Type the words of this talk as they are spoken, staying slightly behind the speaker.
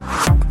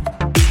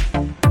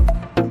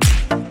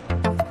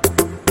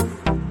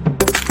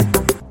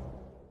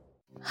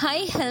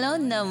Hi hello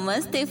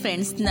ನಮಸ್ತೆ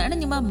friends, ನಾನು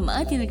ನಿಮ್ಮ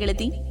ಮಾತಿನ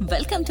ಗೆಳತಿ.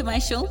 ವೆಲ್ಕಮ್ ಟು ಮೈ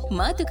ಶೋ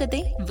ಮಾತುಕತೆ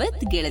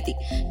ವಿತ್ ಗೆಳತಿ.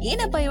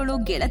 ಏನಪ್ಪ ಇವಳು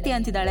ಗೆಳತಿ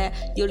ಅಂತಿದ್ದಾಳೆ,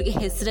 ಇವಳಿಗೆ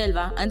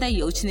ಹೆಸರಲ್ವಾ ಅಂತ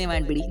ಯೋಚನೆ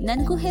ಮಾಡ್ಬಿಡಿ.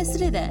 ನನಗೂ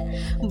ಹೆಸರಿದೆ,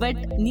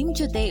 ಬಟ್ ನಿಮ್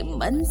ಜೊತೆ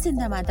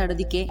ಮನಸ್ಸಿಂದ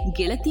ಮಾತಾಡೋದಿಕ್ಕೆ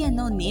ಗೆಳತಿ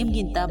ಅನ್ನೋ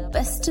ನೇಮ್ಗಿಂತ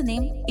ಬೆಸ್ಟ್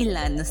ನೇಮ್ ಇಲ್ಲ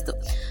ಅನ್ನಿಸ್ತು.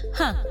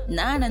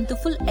 ನಾನಂತೂ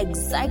ಫುಲ್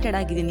ಎಕ್ಸೈಟೆಡ್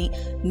ಆಗಿದ್ದೀನಿ.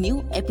 New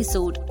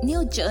episode,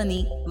 new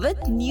journey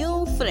with new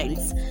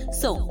friends.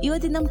 So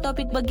ಇವತ್ತಿನ ನಮ್ಮ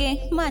ಟಾಪಿಕ್ ಬಗ್ಗೆ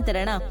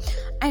ಮಾತಾಡೋಣ.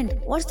 And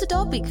what's the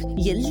topic?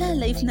 ಎಲ್ಲ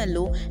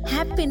ಲೈಫ್ನಲ್ಲೂ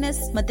ಹ್ಯಾಪಿನೆಸ್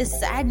ಮತ್ತೆ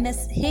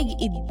ಸ್ಯಾಡ್ನೆಸ್ ಹೇಗೆ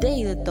ಇದ್ದೇ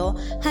ಇರುತ್ತೋ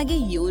ಹಾಗೆ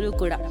ಇವರು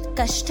ಕೂಡ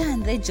ಕಷ್ಟ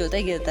ಅಂದ್ರೆ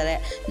ಜೊತೆಗಿರ್ತಾರೆ.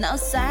 ನಾವು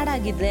ಸ್ಯಾಡ್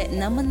ಆಗಿದ್ರೆ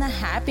ನಮ್ಮನ್ನ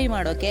ಹ್ಯಾಪಿ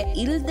ಮಾಡೋಕೆ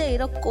ಇಲ್ಲದೆ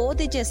ಇರೋ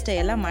ಕೋತಿ ಚೇಷ್ಟೆ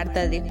ಎಲ್ಲ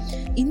ಮಾಡ್ತಾ ಇದ್ವಿ.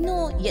 ಇನ್ನೂ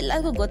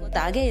ಎಲ್ಲರಿಗೂ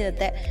ಗೊತ್ತಾಗೇ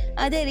ಇರುತ್ತೆ.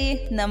 ಅದೇ ರೀ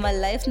ನಮ್ಮ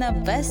ಲೈಫ್ನ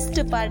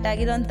ಬೆಸ್ಟ್ ಪಾರ್ಟ್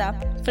ಆಗಿರೋಂಥ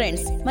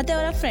ಫ್ರೆಂಡ್ಸ್ ಮತ್ತೆ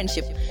ಅವರ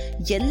ಫ್ರೆಂಡ್ಶಿಪ್.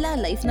 ಎಲ್ಲ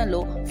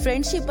ಲೈಫ್ನಲ್ಲೂ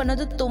ಫ್ರೆಂಡ್ಶಿಪ್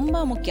ಅನ್ನೋದು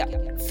ತುಂಬಾ ಮುಖ್ಯ.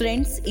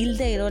 ಫ್ರೆಂಡ್ಸ್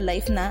ಇಲ್ಲದೆ ಇರೋ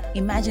ಲೈಫ್ನ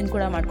ಇಮ್ಯಾಜಿನ್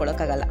ಕೂಡ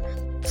ಮಾಡ್ಕೊಳಕ್ಕಾಗಲ್ಲ.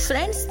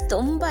 ಫ್ರೆಂಡ್ಸ್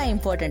ತುಂಬಾ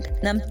ಇಂಪಾರ್ಟೆಂಟ್.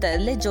 ನಮ್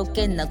ತರಲೆ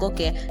ಜೋಕೆ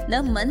ನಗೋಕೆ,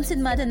 ನಮ್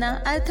ಮನ್ಸಿನ ಮಾತನ್ನ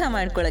ಅರ್ಥ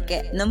ಮಾಡ್ಕೊಳಕ್ಕೆ,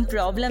 ನಮ್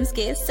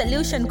ಪ್ರಾಬ್ಲಮ್ಸ್ಗೆ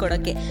ಸೊಲ್ಯೂಷನ್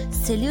ಕೊಡೋಕೆ.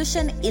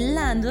 ಸೊಲ್ಯೂಷನ್ ಇಲ್ಲ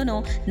ಅಂದ್ರೂ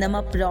ನಮ್ಮ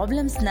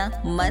ಪ್ರಾಬ್ಲಮ್ಸ್ನ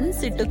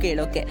ಮನ್ಸಿಟ್ಟು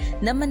ಕೇಳೋಕೆ,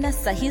 ನಮ್ಮನ್ನ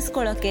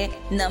ಸಹಿಸ್ಕೊಳ್ಳೋಕೆ,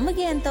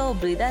 ನಮಗೆ ಅಂತ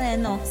ಒಬ್ರು ಇದ್ದಾರೆ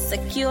ಅನ್ನೋ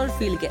ಸೆಕ್ಯೂರ್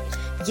ಫೀಲ್ಗೆ,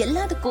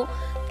 ಎಲ್ಲದಕ್ಕೂ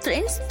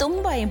ಫ್ರೆಂಡ್ಸ್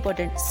ತುಂಬಾ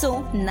ಇಂಪಾರ್ಟೆಂಟ್. ಸೊ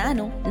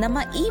ನಾನು ನಮ್ಮ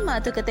ಈ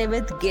ಮಾತುಕತೆ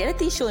ವಿತ್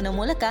ಗೆಳತಿ ಶೋನ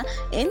ಮೂಲಕ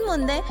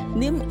ಮುಂದೆ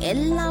ನಿಮ್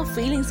ಎಲ್ಲಾ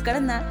ಫೀಲಿಂಗ್ಸ್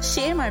ಗಳನ್ನ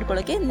ಶೇರ್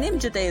ಮಾಡ್ಕೊಳ್ಳೋಕೆ ನಿಮ್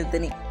ಜೊತೆ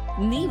ಇರ್ತೀನಿ.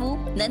 ನೀವು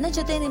ನನ್ನ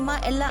ಜೊತೆ ನಿಮ್ಮ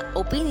ಎಲ್ಲ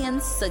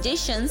opinions,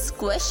 suggestions,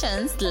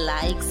 questions,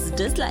 likes,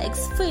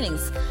 dislikes,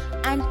 feelings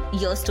and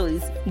your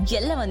stories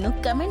ಎಲ್ಲವನ್ನು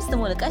ಕಮೆಂಟ್ಸ್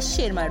ಮೂಲಕ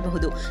ಶೇರ್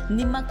ಮಾಡಬಹುದು.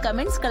 ನಿಮ್ಮ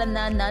ಕಮೆಂಟ್ಸ್ ಗಳನ್ನ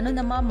ನಾನು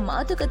ನಮ್ಮ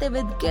ಮಾತುಕತೆ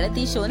ವಿತ್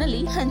ಗೆಳತಿ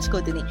ಶೋನಲ್ಲಿ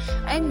ಹಂಚ್ಕೋತೀನಿ.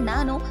 ಅಂಡ್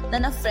ನಾನು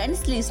ನನ್ನ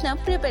ಫ್ರೆಂಡ್ಸ್ ಲಿಸ್ಟ್ ನ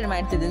ಪ್ರಿಪೇರ್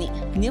ಮಾಡ್ತಿದ್ದೀನಿ.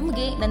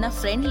 ನಿಮ್ಗೆ ನನ್ನ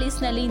ಫ್ರೆಂಡ್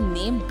ಲಿಸ್ಟ್ ನಲ್ಲಿ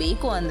ನೇಮ್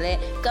ಬೇಕು ಅಂದ್ರೆ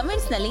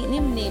ಕಮೆಂಟ್ಸ್ ನಲ್ಲಿ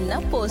ನಿಮ್ ನೇಮ್ ನ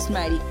ಪೋಸ್ಟ್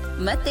ಮಾಡಿ.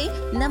 ಮತ್ತೆ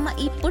ನಮ್ಮ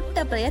ಈ ಪುಟ್ಟ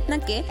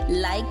ಪ್ರಯತ್ನಕ್ಕೆ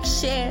ಲೈಕ್,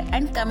 ಶೇರ್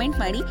ಅಂಡ್ ಕಮೆಂಟ್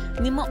ಮಾಡಿ.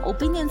 ನಿಮ್ಮ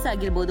ಒಪಿನಿಯನ್ಸ್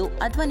ಆಗಿರ್ಬೋದು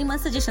ಅಥವಾ ನಿಮ್ಮ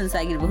ಸಜೆಷನ್ಸ್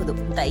ಆಗಿರಬಹುದು,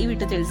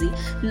 ದಯವಿಟ್ಟು ತಿಳಿಸಿ.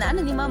 ನಾನು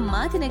ನಿಮ್ಮ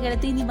ಮಾತಿನ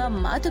ಗೆಳತಿ, ನಿಮ್ಮ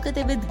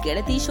ಮಾತುಕತೆ ವಿತ್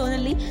ಗೆಳತಿ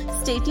ಶೋನಲ್ಲಿ.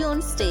 Stay tune,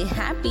 stay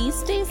happy,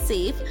 stay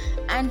safe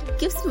and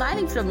keep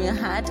smiling from your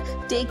heart.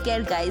 Take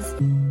care guys.